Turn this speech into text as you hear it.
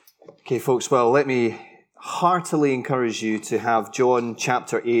Okay, folks, well, let me heartily encourage you to have John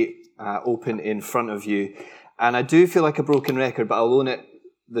chapter 8 open in front of you. And I do feel like a broken record, but I'll own it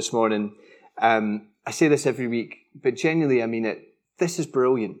this morning. I say this every week, but genuinely I mean it. This is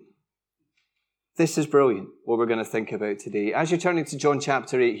brilliant. This is brilliant, what we're going to think about today. As you're turning to John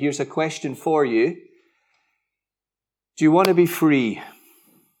chapter 8, here's a question for you. Do you want to be free?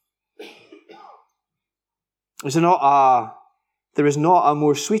 There is not a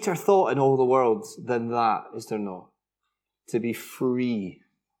more sweeter thought in all the world than that, is there not? To be free.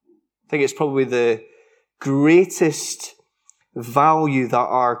 I think it's probably the greatest value that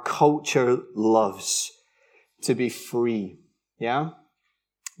our culture loves, to be free. Yeah?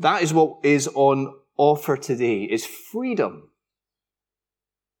 That is what is on offer today, is freedom.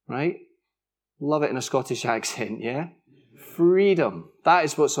 Right? Love it in a Scottish accent, yeah? Freedom. That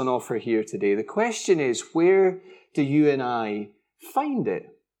is what's on offer here today. The question is, where do you and I find it?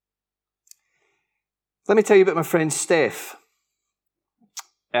 Let me tell you about my friend Steph.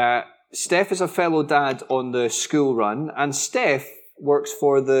 Steph is a fellow dad on the school run, and Steph works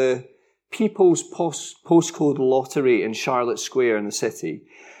for the People's Postcode Lottery in Charlotte Square in the city.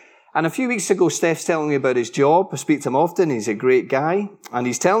 And a few weeks ago, Steph's telling me about his job. I speak to him often. He's a great guy. And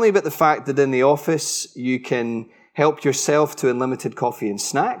he's telling me about the fact that in the office, you can help yourself to unlimited coffee and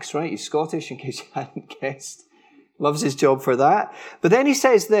snacks, right? He's Scottish, in case you hadn't guessed. Loves his job for that. But then he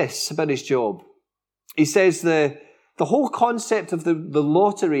says this about his job. He says the whole concept of the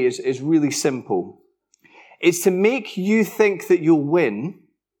lottery is really simple. It's to make you think that you'll win,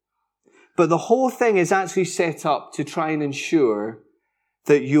 but the whole thing is actually set up to try and ensure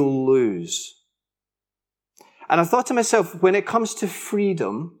that you'll lose. And I thought to myself, when it comes to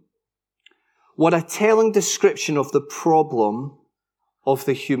freedom, what a telling description of the problem of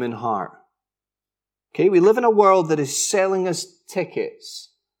the human heart. Okay, we live in a world that is selling us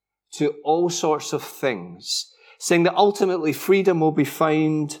tickets to all sorts of things, saying that ultimately freedom will be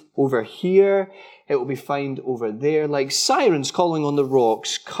found over here, it will be found over there, like sirens calling on the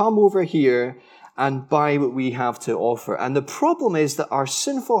rocks, come over here and buy what we have to offer. And the problem is that our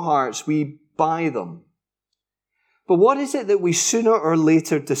sinful hearts, we buy them. But what is it that we sooner or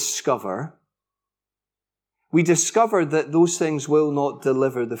later discover? We discover that those things will not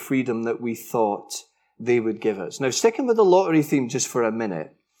deliver the freedom that we thought they would give us. Now, sticking with the lottery theme just for a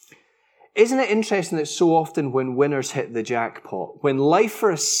minute, isn't it interesting that so often when winners hit the jackpot, when life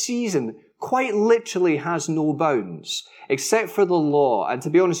for a season quite literally has no bounds, except for the law, and to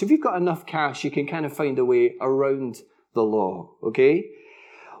be honest, if you've got enough cash, you can kind of find a way around the law, okay?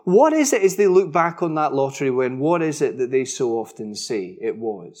 What is it as they look back on that lottery win, what is it that they so often say it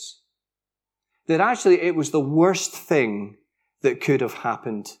was? That actually it was the worst thing that could have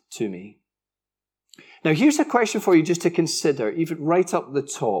happened to me. Now, here's a question for you just to consider, even right up the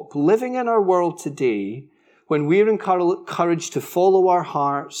top. Living in our world today, when we're encouraged to follow our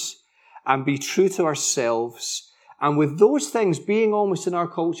hearts and be true to ourselves, and with those things being almost in our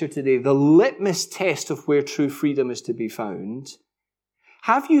culture today, the litmus test of where true freedom is to be found,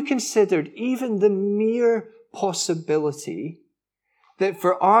 have you considered even the mere possibility that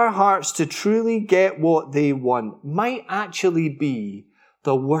for our hearts to truly get what they want might actually be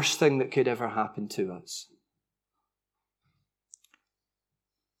the worst thing that could ever happen to us?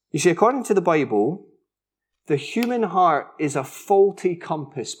 You see, according to the Bible, the human heart is a faulty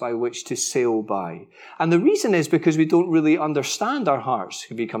compass by which to sail by. And the reason is because we don't really understand our hearts,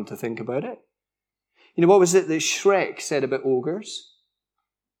 if you come to think about it. You know, what was it that Shrek said about ogres?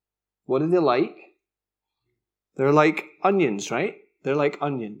 What are they like? They're like onions, right? They're like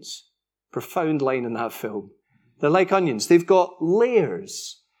onions. Profound line in that film. They're like onions. They've got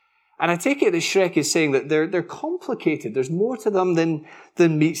layers. And I take it that Shrek is saying that they're complicated. There's more to them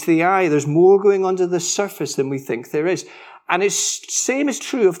than meets the eye. There's more going under the surface than we think there is. And it's same is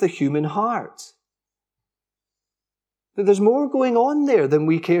true of the human heart. That there's more going on there than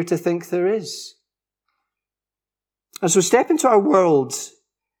we care to think there is. And so step into our world,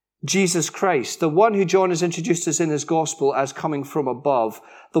 Jesus Christ, the one who John has introduced us in his gospel as coming from above,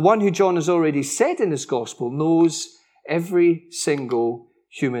 the one who John has already said in his gospel knows every single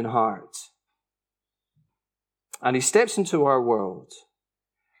human heart. And he steps into our world.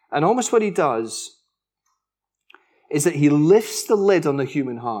 And almost what he does is that he lifts the lid on the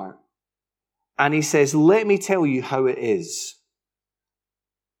human heart and he says, let me tell you how it is.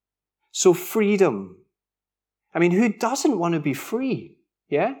 So freedom. I mean, who doesn't want to be free?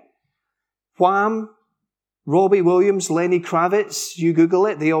 Yeah? Wham, Robbie Williams, Lenny Kravitz, you Google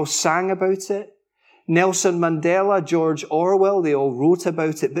it, they all sang about it. Nelson Mandela, George Orwell, they all wrote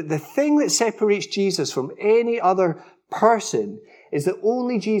about it. But the thing that separates Jesus from any other person is that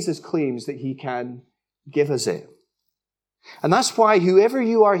only Jesus claims that he can give us it. And that's why whoever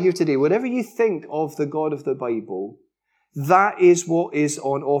you are here today, whatever you think of the God of the Bible, that is what is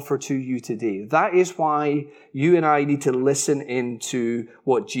on offer to you today. That is why you and I need to listen into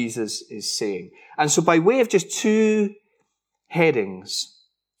what Jesus is saying. And so by way of just two headings,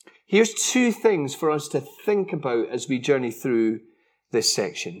 here's two things for us to think about as we journey through this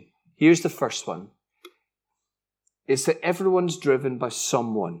section. Here's the first one. It's that everyone's driven by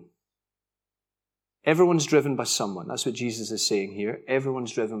someone. Everyone's driven by someone. That's what Jesus is saying here.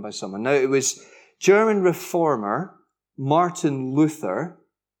 Everyone's driven by someone. Now, it was German reformer Martin Luther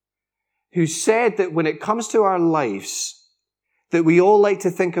who said that when it comes to our lives, that we all like to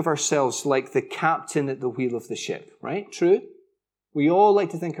think of ourselves like the captain at the wheel of the ship, right? True? We all like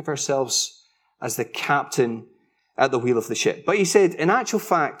to think of ourselves as the captain at the wheel of the ship. But he said, in actual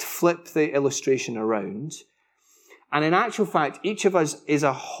fact, flip the illustration around. And in actual fact, each of us is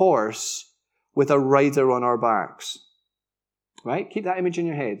a horse with a rider on our backs. Right? Keep that image in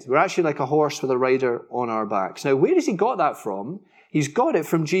your head. We're actually like a horse with a rider on our backs. Now, where has he got that from? He's got it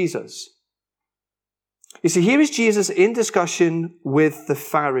from Jesus. You see, here is Jesus in discussion with the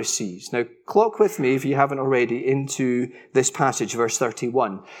Pharisees. Now, clock with me, if you haven't already, into this passage, verse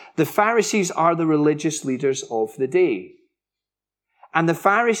 31. The Pharisees are the religious leaders of the day. And the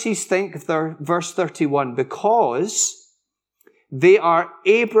Pharisees think of their verse 31 because they are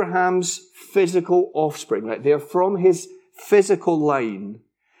Abraham's physical offspring, right? They are from his physical line,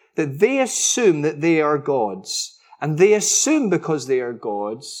 that they assume that they are gods. And they assume because they are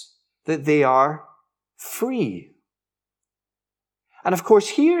gods that they are free. And of course,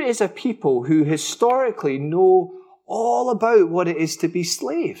 here is a people who historically know all about what it is to be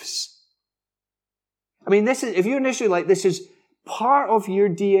slaves. I mean, this is, if you're initially like, this is part of your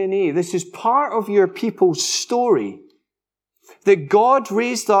DNA. This is part of your people's story. That God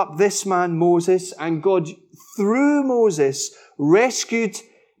raised up this man, Moses, and God, through Moses, rescued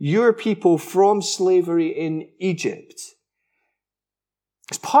your people from slavery in Egypt.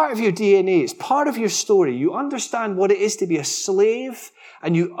 It's part of your DNA. It's part of your story. You understand what it is to be a slave,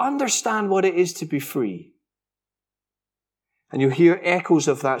 and you understand what it is to be free. And you'll hear echoes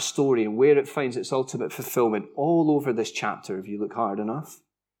of that story and where it finds its ultimate fulfillment all over this chapter if you look hard enough.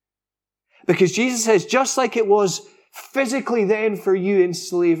 Because Jesus says, just like it was physically then for you in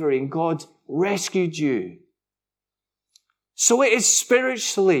slavery, and God rescued you, so it is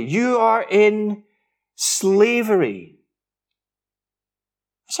spiritually. You are in slavery.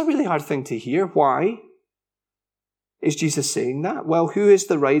 That's a really hard thing to hear. Why is Jesus saying that? Well, who is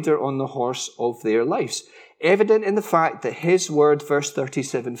the rider on the horse of their lives? Evident in the fact that his word, verse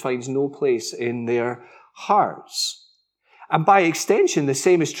 37, finds no place in their hearts. And by extension, the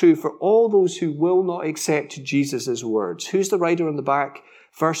same is true for all those who will not accept Jesus' words. Who's the rider on the back?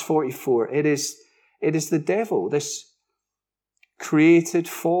 Verse 44. It is the devil, this created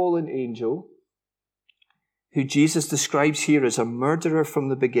fallen angel, who Jesus describes here as a murderer from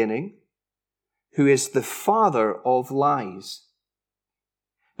the beginning, who is the father of lies.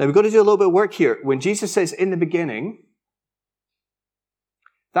 Now, we've got to do a little bit of work here. When Jesus says in the beginning,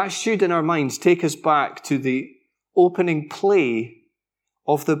 that should in our minds take us back to the opening play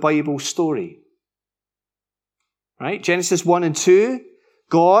of the Bible story. Right? Genesis 1 and 2,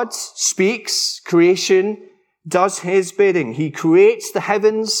 God speaks, creation does his bidding. He creates the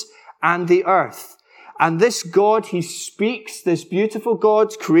heavens and the earth. And this God, he speaks, this beautiful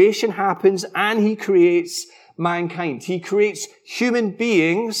God, creation happens, and he creates mankind. He creates human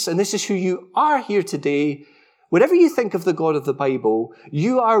beings, and this is who you are here today. Whatever you think of the God of the Bible,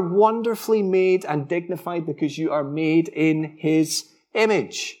 you are wonderfully made and dignified because you are made in his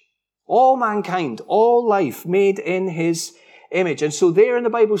image. All mankind, all life made in his image. And so there in the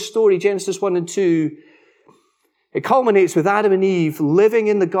Bible story, Genesis 1 and 2, it culminates with Adam and Eve living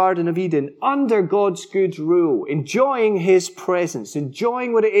in the Garden of Eden under God's good rule, enjoying his presence,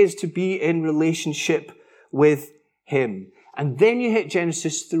 enjoying what it is to be in relationship with him. And then you hit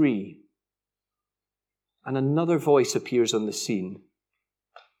Genesis 3, and another voice appears on the scene.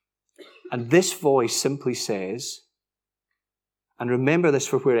 And this voice simply says, and remember this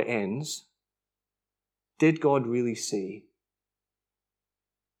for where it ends, did God really say?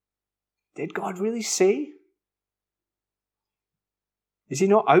 Did God really say? Is he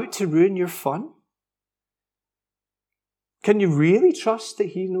not out to ruin your fun? Can you really trust that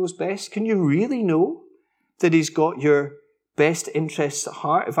he knows best? Can you really know that he's got your best interests at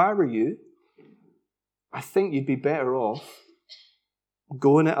heart? If I were you, I think you'd be better off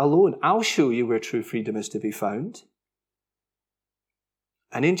going it alone. I'll show you where true freedom is to be found.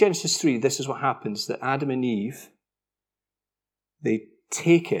 And in Genesis 3, this is what happens, that Adam and Eve, They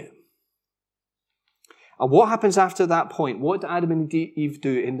take it. And what happens after that point? What do Adam and Eve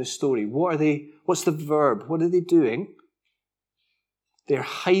do in the story? What's the verb? What are they doing? They're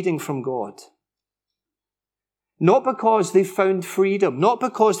hiding from God. Not because they've found freedom, not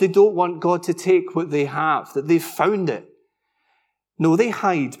because they don't want God to take what they have, that they've found it. No, they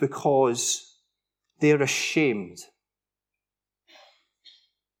hide because they're ashamed.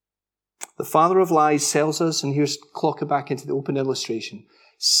 The father of lies sells us, and here's clock it back into the open illustration,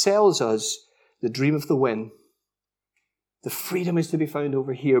 sells us the dream of the win. The freedom is to be found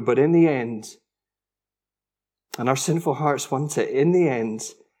over here, but in the end, and our sinful hearts want it, in the end,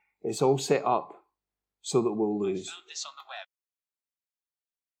 it's all set up so that we'll lose. Found this on the web.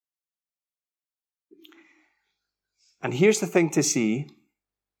 And here's the thing to see,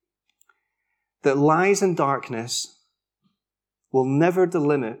 that lies and darkness will never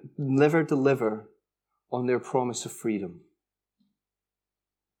deliver on their promise of freedom.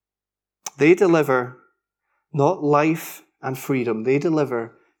 They deliver not life and freedom, they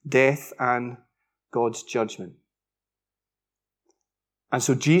deliver death and God's judgment. And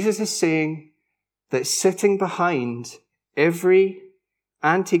so Jesus is saying that sitting behind every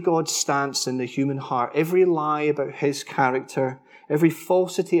anti-God stance in the human heart, every lie about his character, every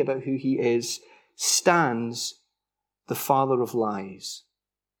falsity about who he is, stands the father of lies.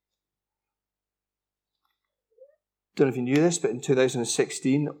 Don't know if you knew this, but in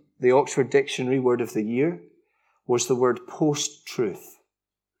 2016, the Oxford Dictionary word of the year was the word post-truth,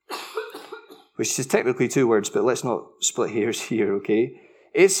 which is technically two words, but let's not split hairs here, okay?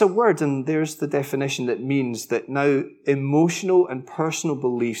 It's a word, and there's the definition, that means that now emotional and personal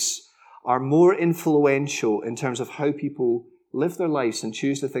beliefs are more influential in terms of how people live their lives and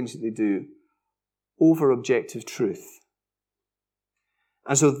choose the things that they do over objective truth.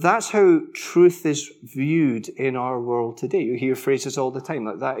 And so that's how truth is viewed in our world today. You hear phrases all the time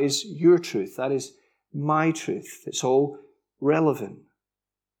like, that is your truth, that is my truth. It's all relevant.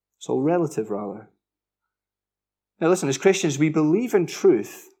 It's all relative, rather. Now listen, as Christians, we believe in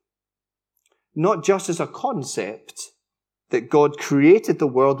truth not just as a concept that God created the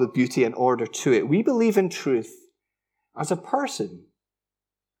world with beauty and order to it. We believe in truth as a person.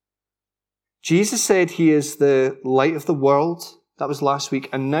 Jesus said he is the light of the world. That was last week.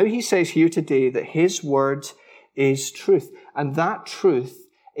 And now he says here today that his word is truth. And that truth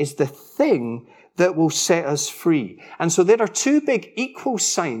is the thing that will set us free. And so there are two big equal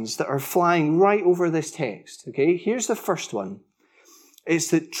signs that are flying right over this text. Okay, here's the first one. It's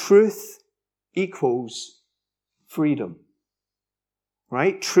that truth equals freedom.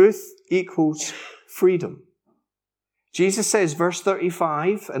 Right? Truth equals freedom. Jesus says, verse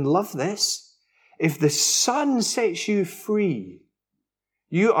 35, and love this, if the Son sets you free,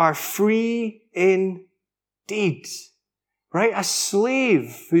 you are free indeed. Right? A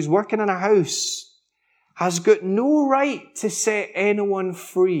slave who's working in a house has got no right to set anyone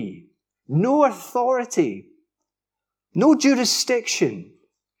free. No authority. No jurisdiction.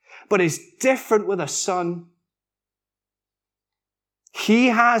 But it's different with a son. He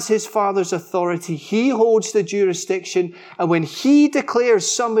has his Father's authority. He holds the jurisdiction. And when he declares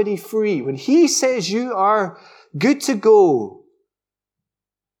somebody free, when he says you are good to go,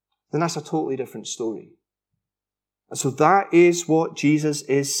 then that's a totally different story. And so that is what Jesus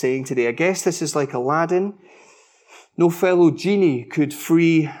is saying today. I guess this is like Aladdin. No fellow genie could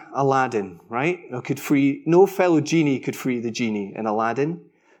free Aladdin, right? No fellow genie could free the genie in Aladdin.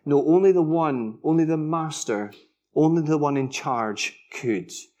 No, only the master, only the one in charge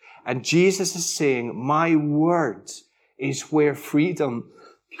could. And Jesus is saying, my word is where freedom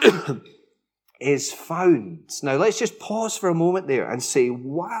is found. Now let's just pause for a moment there and say,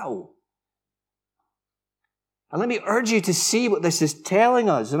 wow. And let me urge you to see what this is telling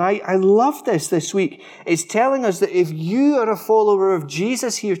us. And I love this week. It's telling us that if you are a follower of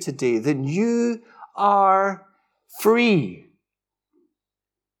Jesus here today, then you are free.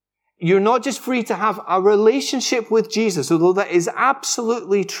 You're not just free to have a relationship with Jesus, although that is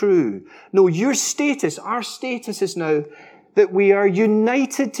absolutely true. No, our status is now that we are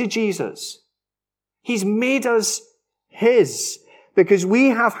united to Jesus. He's made us his because we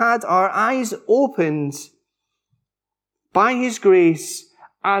have had our eyes opened by his grace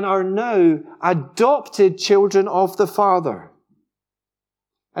and are now adopted children of the Father.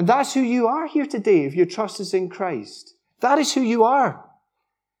 And that's who you are here today if your trust is in Christ. That is who you are.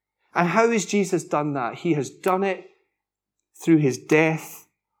 And how has Jesus done that? He has done it through his death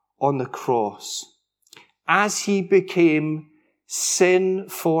on the cross. As he became sin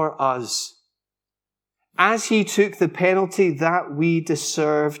for us. As he took the penalty that we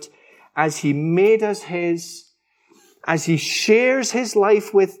deserved. As he made us his. as he shares his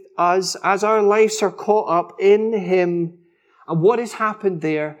life with us, as our lives are caught up in him. And what has happened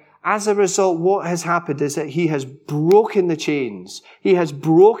there, as a result, what has happened is that he has broken the chains. He has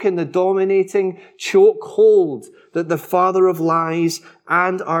broken the dominating chokehold that the father of lies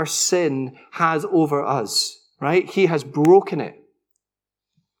and our sin has over us. Right? He has broken it.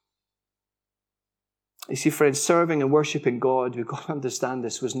 You see, friends, serving and worshipping God, we've got to understand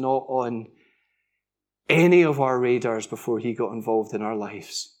this, was not on any of our radars before he got involved in our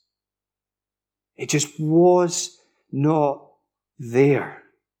lives. It just was not there.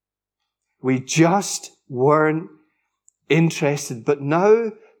 We just weren't interested. But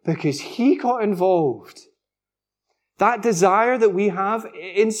now, because he got involved, that desire that we have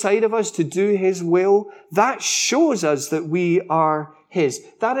inside of us to do his will, that shows us that we are his.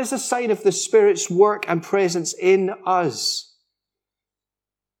 That is a sign of the Spirit's work and presence in us.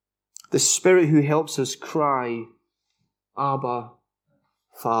 The Spirit who helps us cry, Abba,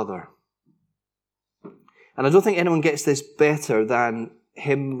 Father. And I don't think anyone gets this better than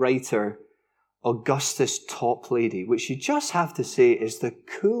hymn writer Augustus Toplady, which you just have to say is the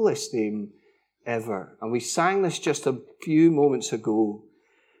coolest name ever. And we sang this just a few moments ago.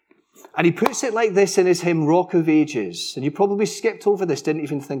 And he puts it like this in his hymn, Rock of Ages. And you probably skipped over this, didn't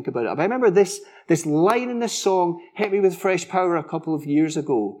even think about it. But I remember this line in this song hit me with fresh power a couple of years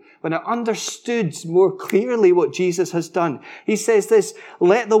ago, when I understood more clearly what Jesus has done. He says this,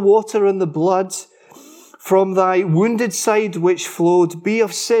 let the water and the blood from thy wounded side which flowed be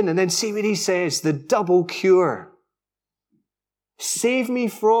of sin. And then see what he says, the double cure. Save me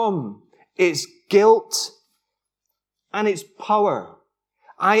from its guilt and its power.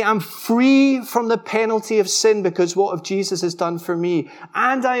 I am free from the penalty of sin because what of Jesus has done for me.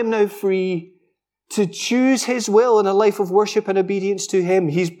 And I am now free to choose his will in a life of worship and obedience to him.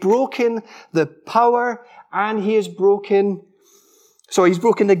 He's broken the power and he's broken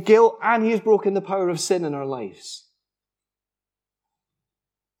the guilt and he has broken the power of sin in our lives.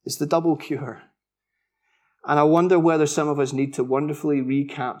 It's the double cure. And I wonder whether some of us need to wonderfully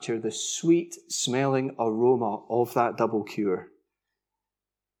recapture the sweet smelling aroma of that double cure.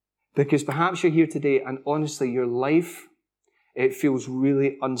 Because perhaps you're here today and honestly your life, it feels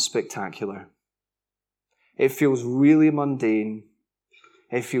really unspectacular. It feels really mundane.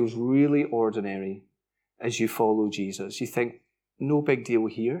 It feels really ordinary as you follow Jesus. You think, no big deal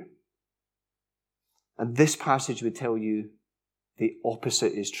here. And this passage would tell you the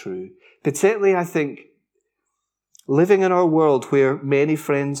opposite is true. Particularly, I think, living in our world where many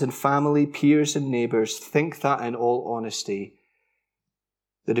friends and family, peers and neighbours think that in all honesty,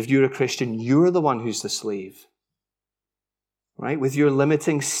 that if you're a Christian, you're the one who's the slave. Right? With your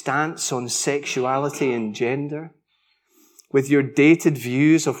limiting stance on sexuality and gender, with your dated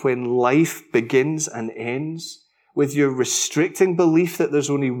views of when life begins and ends, with your restricting belief that there's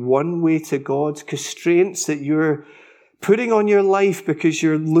only one way to God, constraints that you're putting on your life because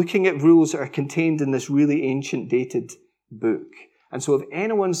you're looking at rules that are contained in this really ancient dated book. And so if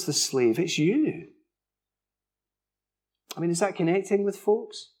anyone's the slave, it's you. I mean, is that connecting with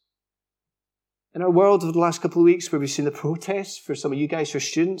folks? In our world over the last couple of weeks where we've seen the protests, for some of you guys who are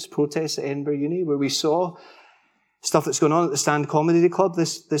students, protests at Edinburgh Uni, where we saw stuff that's going on at the Stand Comedy Club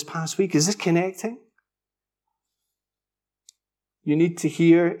this past week, is this connecting? You need to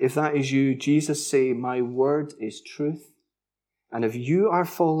hear, if that is you, Jesus say, my word is truth. And if you are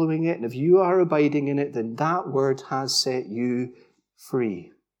following it, and if you are abiding in it, then that word has set you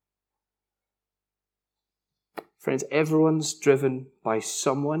free. Friends, everyone's driven by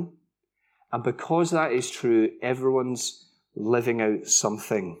someone. And because that is true, everyone's living out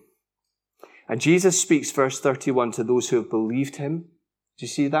something. And Jesus speaks, verse 31, to those who have believed him. Do you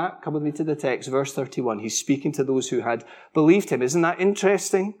see that? Come with me to the text, verse 31. He's speaking to those who had believed him. Isn't that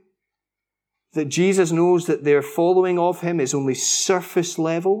interesting? That Jesus knows that their following of him is only surface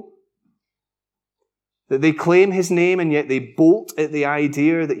level. That they claim his name and yet they bolt at the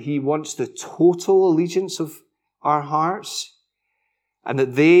idea that he wants the total allegiance of our hearts. And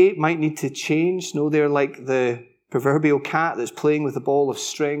that they might need to change. No, they're like the proverbial cat that's playing with a ball of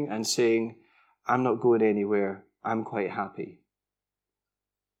string and saying, I'm not going anywhere. I'm quite happy.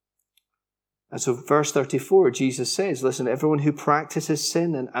 And so verse 34, Jesus says, listen, everyone who practices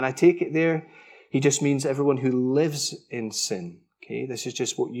sin, and I take it there, he just means everyone who lives in sin. Okay, this is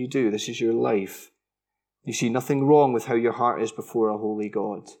just what you do. This is your life. You see nothing wrong with how your heart is before a holy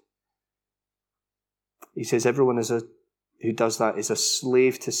God. He says everyone who does that is a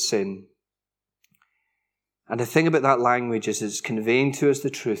slave to sin. And the thing about that language is it's conveying to us the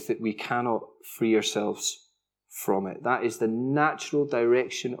truth that we cannot free ourselves from it. That is the natural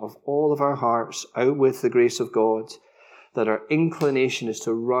direction of all of our hearts, out with the grace of God. that our inclination is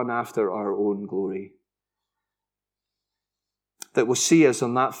to run after our own glory. That will see us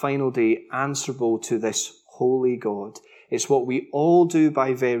on that final day answerable to this holy God. It's what we all do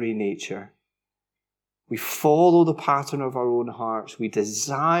by very nature. We follow the pattern of our own hearts. We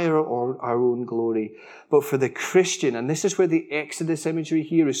desire our own glory. But for the Christian, and this is where the Exodus imagery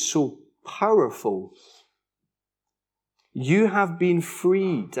here is so powerful, you have been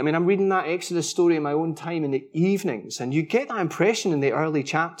freed. I mean, I'm reading that Exodus story in my own time in the evenings, and you get that impression in the early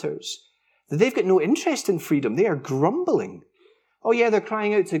chapters that they've got no interest in freedom. They are grumbling. Oh yeah, they're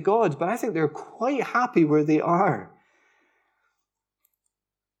crying out to God, but I think they're quite happy where they are.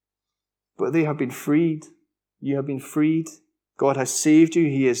 But they have been freed. You have been freed. God has saved you.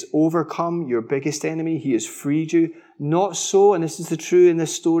 He has overcome your biggest enemy. He has freed you. Not so, and this is the true in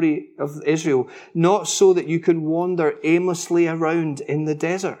this story of Israel, not so that you can wander aimlessly around in the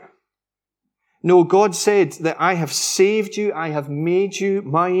desert. No, God said that I have saved you, I have made you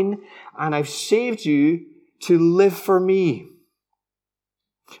mine, and I've saved you to live for me.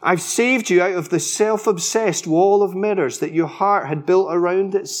 I've saved you out of the self-obsessed wall of mirrors that your heart had built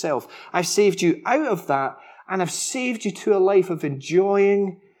around itself. I've saved you out of that, and I've saved you to a life of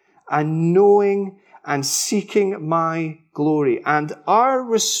enjoying and knowing and seeking my glory. And our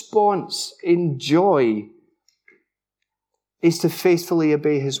response in joy is to faithfully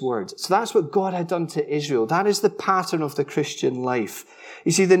obey his word. So that's what God had done to Israel. That is the pattern of the Christian life.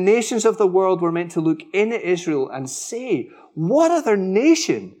 You see, the nations of the world were meant to look in at Israel and say, what other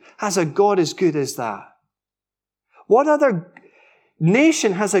nation has a God as good as that? What other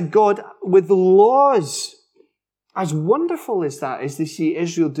nation has a God with laws as wonderful as that, as they see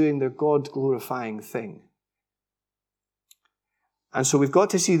Israel doing their God-glorifying thing? And so we've got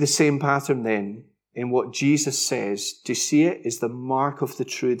to see the same pattern then in what Jesus says. To see it is the mark of the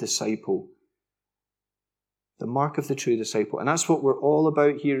true disciple. The mark of the true disciple. And that's what we're all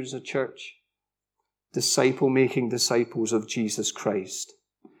about here as a church. Disciple making disciples of Jesus Christ.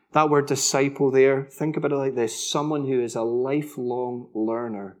 That word disciple there, think about it like this. Someone who is a lifelong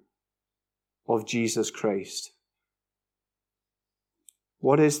learner of Jesus Christ.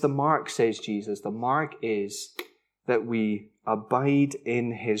 What is the mark, says Jesus? The mark is that we abide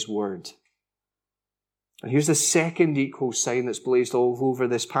in his word. And here's the second equal sign that's blazed all over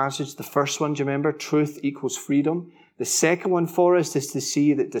this passage. The first one, do you remember? Truth equals freedom. The second one for us is to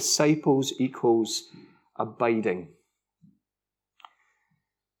see that disciples equals abiding.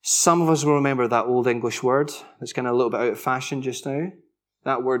 Some of us will remember that old English word that's kind of a little bit out of fashion just now.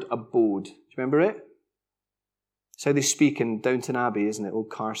 That word abode. Do you remember it? It's how they speak in Downton Abbey, isn't it?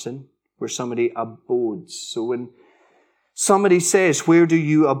 Old Carson, where somebody abodes. So when somebody says, where do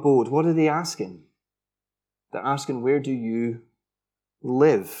you abode? What are they asking? They're asking, where do you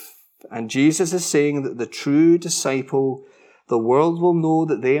live? And Jesus is saying that the true disciple, the world will know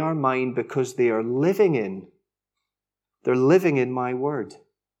that they are mine because they're living in my word.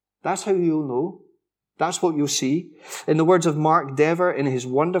 That's how you'll know. That's what you'll see. In the words of Mark Dever in his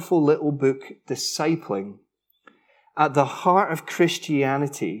wonderful little book, Discipling, at the heart of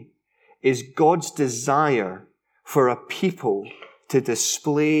Christianity is God's desire for a people to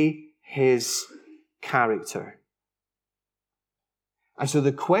display his character. And so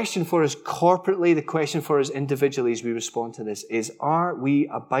the question for us corporately, the question for us individually as we respond to this is, are we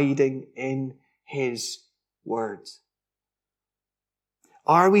abiding in his word?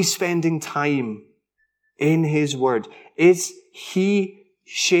 Are we spending time in his word? Is he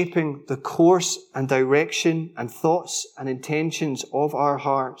shaping the course and direction and thoughts and intentions of our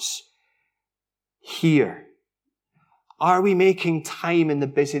hearts here? Are we making time in the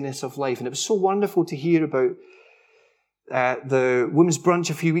busyness of life? And it was so wonderful to hear about the women's brunch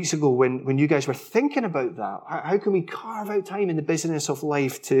a few weeks ago when you guys were thinking about that. How can we carve out time in the busyness of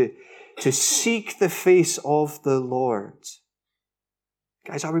life to seek the face of the Lord?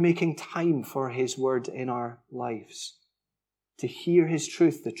 Guys, are we making time for his word in our lives? To hear his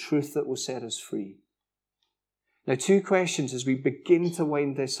truth, the truth that will set us free. Now, two questions as we begin to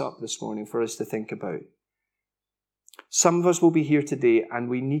wind this up this morning for us to think about. Some of us will be here today and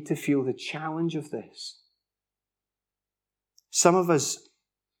we need to feel the challenge of this. Some of us,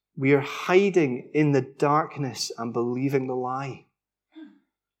 we are hiding in the darkness and believing the lie.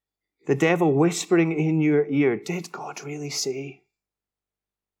 The devil whispering in your ear, did God really say?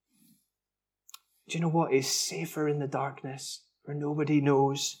 Do you know what is safer in the darkness where nobody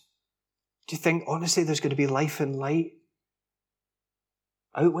knows? Do you think, honestly, there's going to be life and light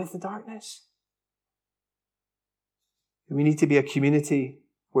out with the darkness? We need to be a community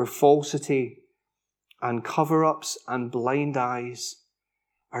where falsity and cover-ups and blind eyes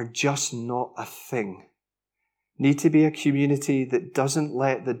are just not a thing. need to be a community that doesn't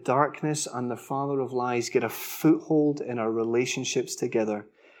let the darkness and the father of lies get a foothold in our relationships together.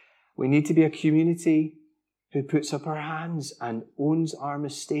 We need to be a community who puts up our hands and owns our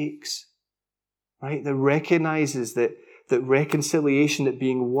mistakes, right? That recognizes that reconciliation, that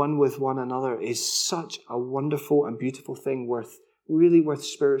being one with one another is such a wonderful and beautiful thing, really worth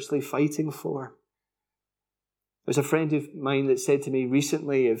spiritually fighting for. There's a friend of mine that said to me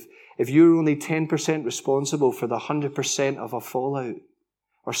recently, if you're only 10% responsible for the 100% of a fallout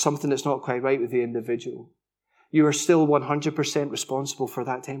or something that's not quite right with the individual, you are still 100% responsible for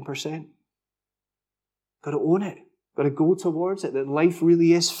that 10%. Got to own it. Got to go towards it. That life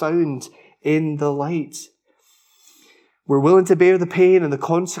really is found in the light. We're willing to bear the pain and the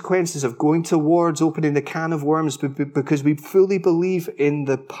consequences of going towards opening the can of worms because we fully believe in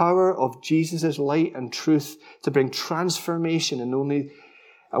the power of Jesus' light and truth to bring transformation in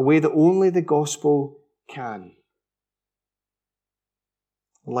a way that only the gospel can.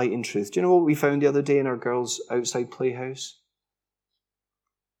 Light and truth. Do you know what we found the other day in our girls' outside playhouse?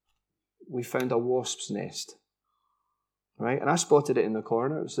 We found a wasp's nest. Right? And I spotted it in the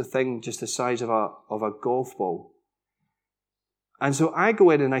corner. It was the thing just the size of a golf ball. And so I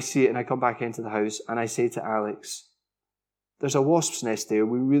go in and I see it and I come back into the house and I say to Alex, there's a wasp's nest there.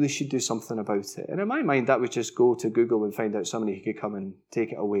 We really should do something about it. And in my mind, that would just go to Google and find out somebody who could come and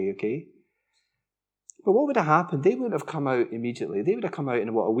take it away, okay? But what would have happened? They wouldn't have come out immediately. They would have come out in,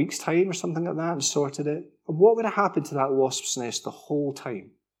 a week's time or something like that and sorted it. And what would have happened to that wasp's nest the whole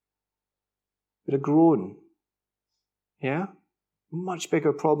time? It would have grown. Yeah? Much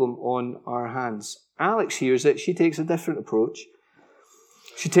bigger problem on our hands. Alex hears it. She takes a different approach.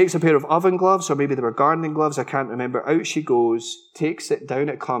 She takes a pair of oven gloves, or maybe they were gardening gloves, I can't remember. Out she goes, takes it, down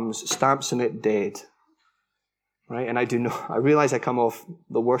it comes, stamps on it, dead. Right? And I realise I come off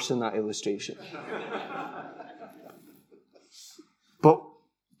the worst in that illustration. But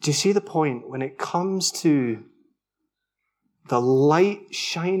do you see the point? When it comes to the light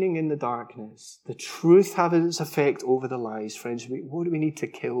shining in the darkness, the truth having its effect over the lies, friends, what do we need to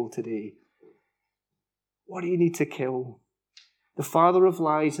kill today? What do you need to kill? The father of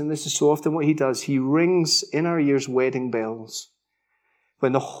lies, and this is so often what he does, he rings in our ears wedding bells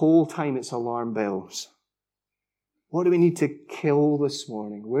when the whole time it's alarm bells. What do we need to kill this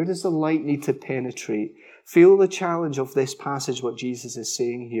morning? Where does the light need to penetrate? Feel the challenge of this passage, what Jesus is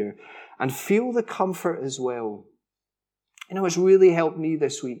saying here, and feel the comfort as well. You know, what's really helped me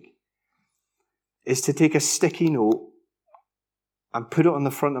this week is to take a sticky note and put it on the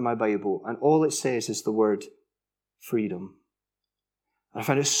front of my Bible, and all it says is the word freedom. I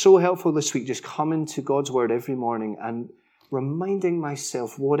found it so helpful this week just coming to God's Word every morning and reminding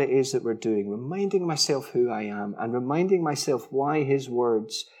myself what it is that we're doing, reminding myself who I am, and reminding myself why His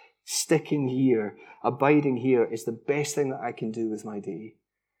words, sticking here, abiding here, is the best thing that I can do with my day.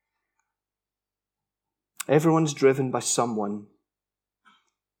 Everyone's driven by someone,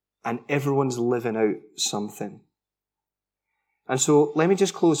 and everyone's living out something. And so let me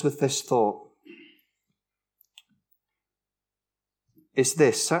just close with this thought. It's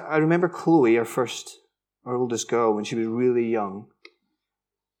this. I remember Chloe, our oldest girl, when she was really young.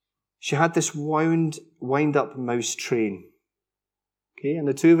 She had this wind-up mouse train. Okay, and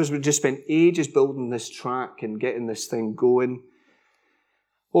the two of us would just spend ages building this track and getting this thing going.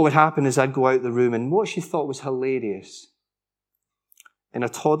 What would happen is I'd go out the room, and what she thought was hilarious in a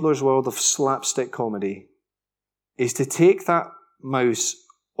toddler's world of slapstick comedy is to take that mouse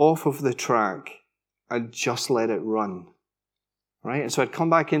off of the track and just let it run. Right? And so I'd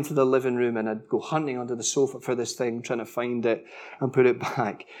come back into the living room and I'd go hunting under the sofa for this thing, trying to find it and put it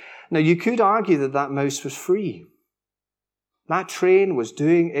back. Now, you could argue that that mouse was free. That train was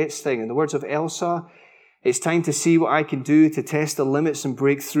doing its thing. In the words of Elsa, it's time to see what I can do to test the limits and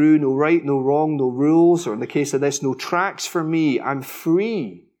break through. No right, no wrong, no rules, or in the case of this, no tracks for me. I'm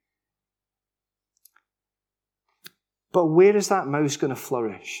free. But where is that mouse going to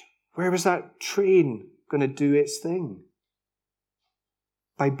flourish? Where is that train going to do its thing?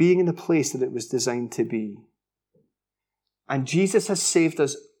 By being in the place that it was designed to be. And Jesus has saved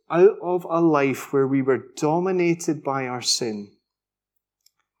us out of a life where we were dominated by our sin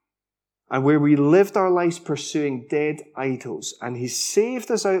and where we lived our lives pursuing dead idols. And He saved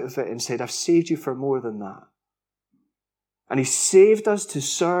us out of it and said, I've saved you for more than that. And He saved us to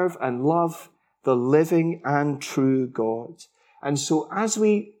serve and love the living and true God. And so as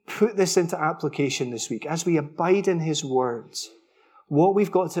we put this into application this week, as we abide in His words, what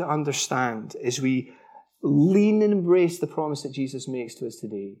we've got to understand is we lean and embrace the promise that Jesus makes to us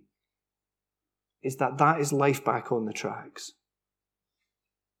today, is that is life back on the tracks.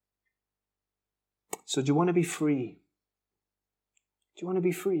 So do you want to be free? Do you want to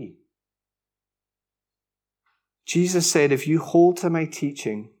be free? Jesus said, if you hold to my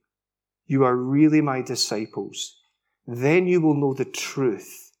teaching, you are really my disciples. Then you will know the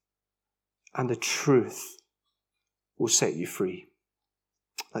truth, and the truth will set you free.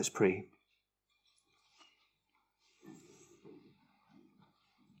 Let's pray.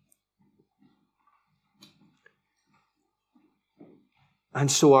 And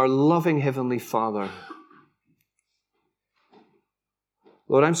so our loving Heavenly Father,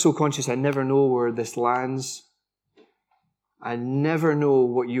 Lord, I'm so conscious I never know where this lands. I never know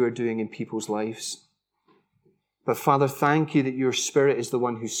what you are doing in people's lives. But Father, thank you that your Spirit is the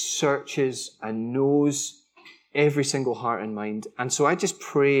one who searches and knows every single heart and mind. And so I just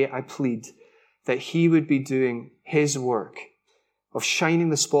pray, I plead, that he would be doing his work of shining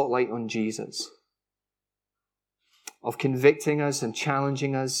the spotlight on Jesus, of convicting us and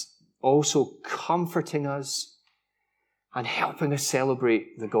challenging us, also comforting us and helping us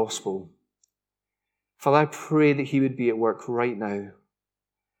celebrate the gospel. Father, I pray that he would be at work right now.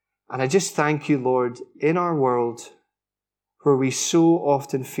 And I just thank you, Lord, in our world where we so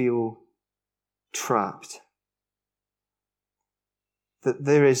often feel trapped, that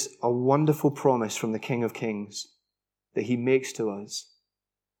there is a wonderful promise from the King of Kings that he makes to us,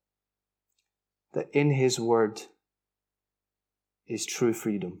 that in his word is true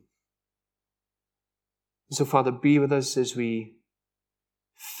freedom. So, Father, be with us as we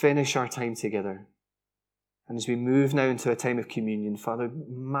finish our time together. And as we move now into a time of communion, Father,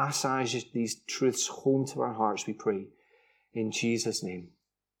 massage these truths home to our hearts, we pray. In Jesus' name,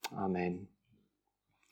 amen.